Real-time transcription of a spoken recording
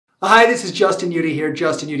Hi, this is Justin Udy here,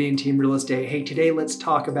 Justin Udy and Team Real Estate. Hey, today let's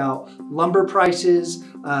talk about lumber prices,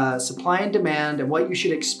 supply and demand, and what you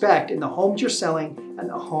should expect in the homes you're selling and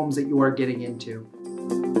the homes that you are getting into.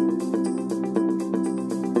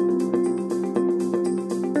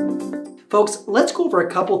 Folks, let's go over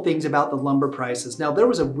a couple things about the lumber prices. Now, there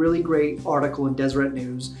was a really great article in Deseret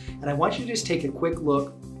News, and I want you to just take a quick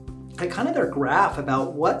look at kind of their graph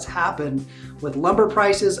about what's happened with lumber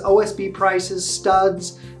prices, OSB prices,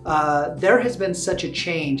 studs. There has been such a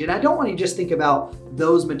change, and I don't want you to just think about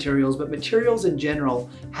those materials, but materials in general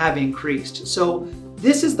have increased. So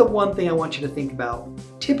this is the one thing I want you to think about.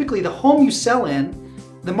 Typically, the home you sell in,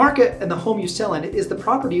 the market and the home you sell in is the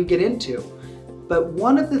property you get into. But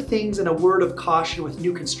one of the things, and a word of caution with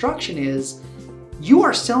new construction, is you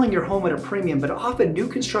are selling your home at a premium, but often new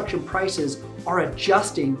construction prices are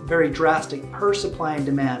adjusting very drastic per supply and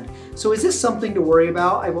demand. So is this something to worry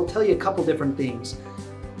about? I will tell you a couple different things.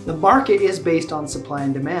 The market is based on supply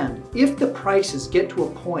and demand. If the prices get to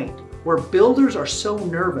a point where builders are so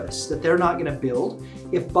nervous that they're not gonna build,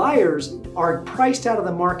 if buyers are priced out of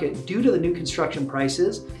the market due to the new construction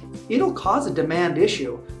prices, it'll cause a demand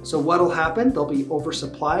issue. So what'll happen? There'll be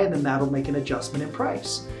oversupply, and then that'll make an adjustment in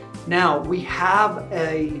price. Now, we have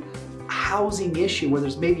a housing issue where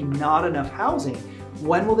there's maybe not enough housing.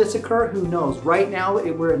 When will this occur? Who knows? Right now,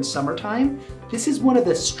 we're in summertime. This is one of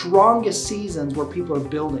the strongest seasons where people are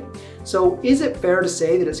building. So is it fair to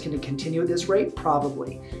say that it's going to continue at this rate?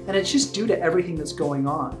 Probably. And it's just due to everything that's going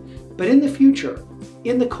on. But in the future,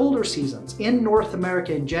 in the colder seasons, in North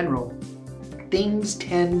America in general, things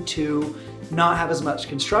tend to not have as much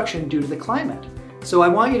construction due to the climate. So I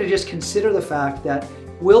want you to just consider the fact that,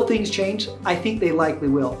 will things change? I think they likely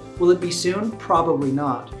will. Will it be soon? Probably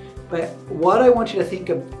not. But what I want you to think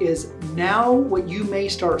of is now what you may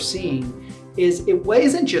start seeing is it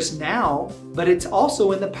isn't just now, but it's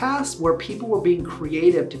also in the past where people were being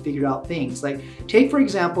creative to figure out things. Like, take for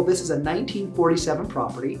example, this is a 1947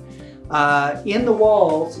 property. In the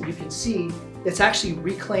walls, you can see it's actually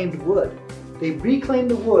reclaimed wood. They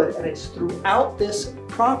reclaimed the wood, and it's throughout this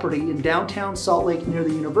property in downtown Salt Lake near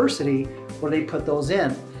the university where they put those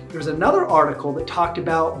in. There's another article that talked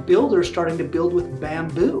about builders starting to build with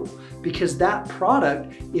bamboo because that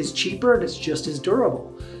product is cheaper and it's just as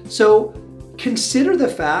durable. So consider the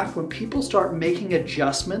fact when people start making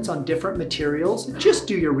adjustments on different materials, just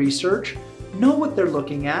do your research, know what they're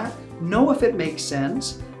looking at, know if it makes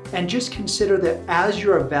sense, and just consider that as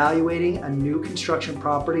you're evaluating a new construction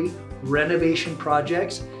property, renovation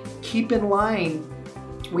projects, keep in line.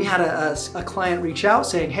 We had a client reach out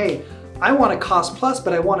saying, hey, I want a cost plus,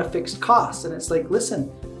 but I want a fixed cost. And it's like,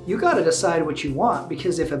 listen, you got to decide what you want,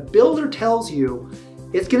 because if a builder tells you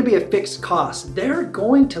it's going to be a fixed cost, they're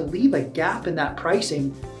going to leave a gap in that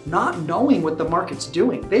pricing, not knowing what the market's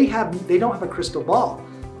doing. They don't have a crystal ball.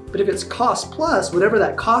 But if it's cost plus, whatever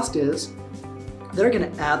that cost is, they're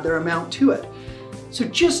going to add their amount to it. So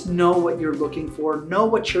just know what you're looking for, know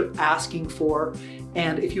what you're asking for.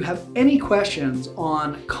 And if you have any questions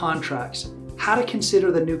on contracts, how to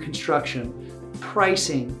consider the new construction,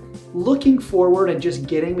 pricing, looking forward and just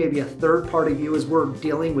getting maybe a third-party view as we're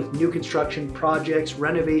dealing with new construction projects,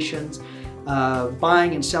 renovations,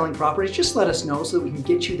 buying and selling properties, just let us know so that we can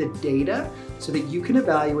get you the data so that you can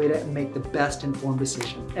evaluate it and make the best informed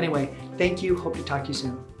decision. Anyway, thank you. Hope to talk to you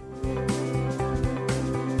soon.